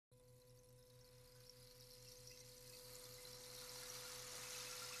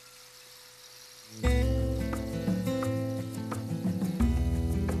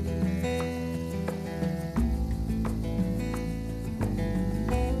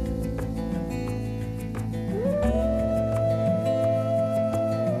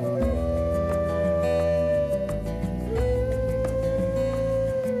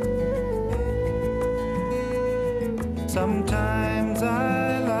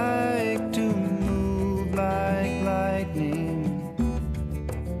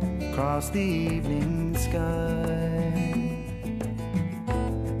across the evening sky,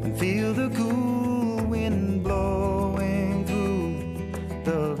 and feel the cool wind blowing through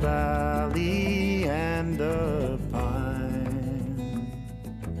the valley and the pine.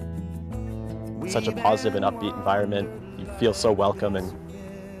 Such a positive and upbeat environment. You feel so welcome and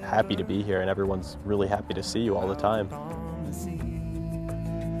happy to be here, and everyone's really happy to see you all the time.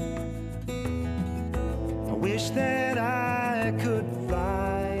 I wish that I could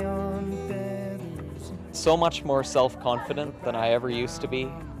fly on feathers. So much more self-confident than I ever used to be.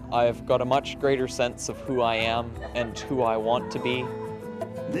 I've got a much greater sense of who I am and who I want to be.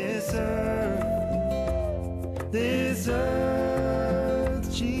 This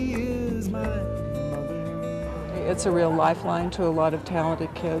earth, she is my mother. It's a real lifeline to a lot of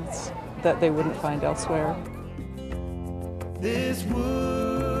talented kids that they wouldn't find elsewhere. This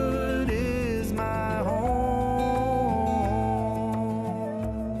wood is my home.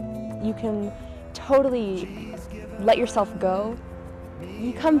 You can totally let yourself go.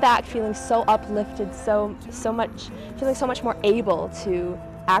 You come back feeling so uplifted, feeling so much more able to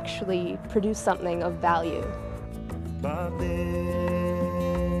actually produce something of value. But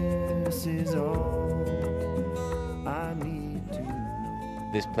this is all I need to know.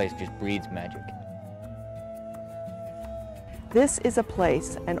 This place just breeds magic. This is a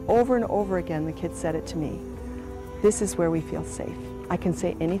place, and over again the kids said it to me, this is where we feel safe. I can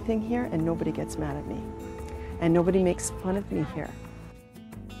say anything here and nobody gets mad at me. And nobody makes fun of me here.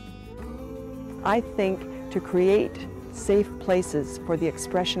 I think to create safe places for the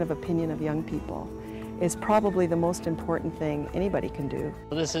expression of opinion of young people is probably the most important thing anybody can do.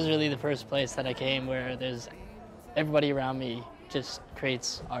 This is really the first place that I came where there's everybody around me just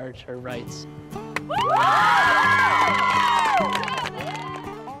creates art or writes.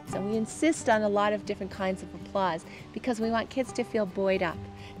 So we insist on a lot of different kinds of applause because we want kids to feel buoyed up.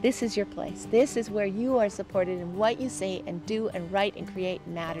 This is your place. This is where you are supported, and what you say and do and write and create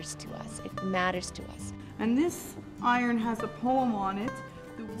matters to us. It matters to us. And this iron has a poem on it.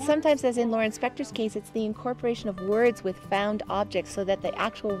 Sometimes, as in Lauren Spector's case, it's the incorporation of words with found objects so that the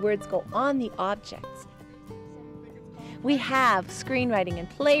actual words go on the objects. We have screenwriting and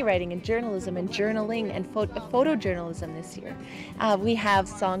playwriting and journalism and journaling and photojournalism this year. We have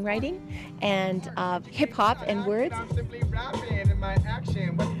songwriting and hip-hop and words.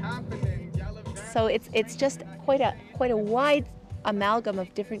 So it's just quite a wide amalgam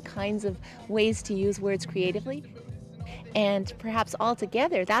of different kinds of ways to use words creatively. And perhaps all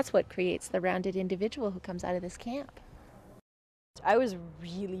together, that's what creates the rounded individual who comes out of this camp. I was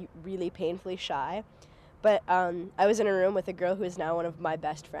really, really painfully shy, but I was in a room with a girl who is now one of my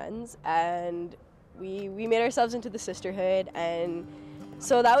best friends, and we made ourselves into the sisterhood, and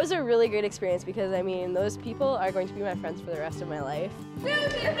so that was a really great experience because, I mean, those people are going to be my friends for the rest of my life.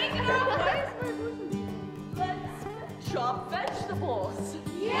 Let's chop vegetables.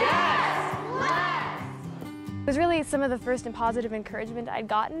 Yes, let's! It was really some of the first and positive encouragement I'd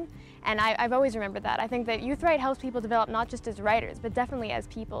gotten, and I've always remembered that. I think that YouthWrite helps people develop not just as writers, but definitely as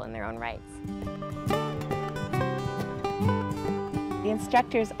people in their own rights. The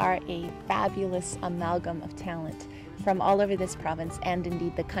instructors are a fabulous amalgam of talent from all over this province and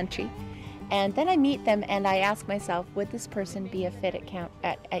indeed the country. And then I meet them and I ask myself, would this person be a fit at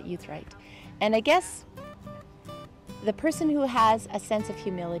YouthWrite? And I guess the person who has a sense of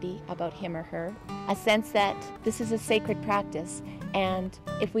humility about him or her, a sense that this is a sacred practice, and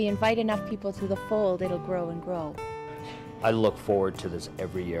if we invite enough people to the fold, it'll grow and grow. I look forward to this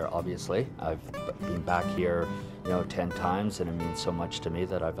every year, obviously. I've been back here, 10 times, and it means so much to me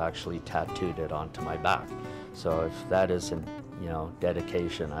that I've actually tattooed it onto my back. So if that isn't,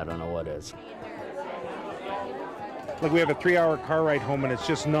 dedication, I don't know what is. Like, we have a 3-hour car ride home, and it's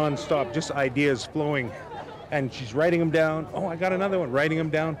just non-stop, just ideas flowing. And she's writing them down. Oh, I got another one, writing them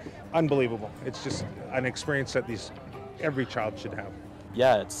down. Unbelievable. It's just an experience that every child should have.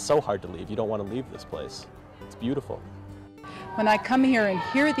 Yeah, it's so hard to leave. You don't want to leave this place. It's beautiful. When I come here and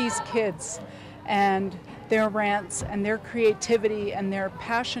hear these kids and their rants and their creativity and their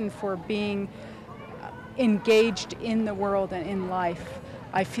passion for being engaged in the world and in life,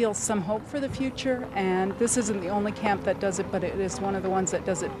 I feel some hope for the future, and this isn't the only camp that does it, but it is one of the ones that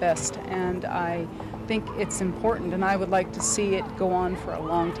does it best, and I think it's important, and I would like to see it go on for a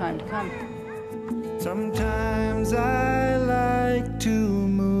long time to come. Sometimes I like to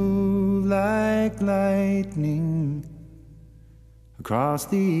move like lightning across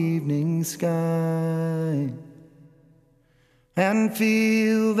the evening sky and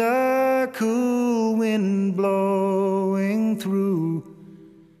feel the cool wind blowing through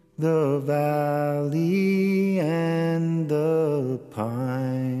the valley and the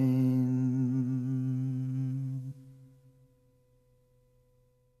pine.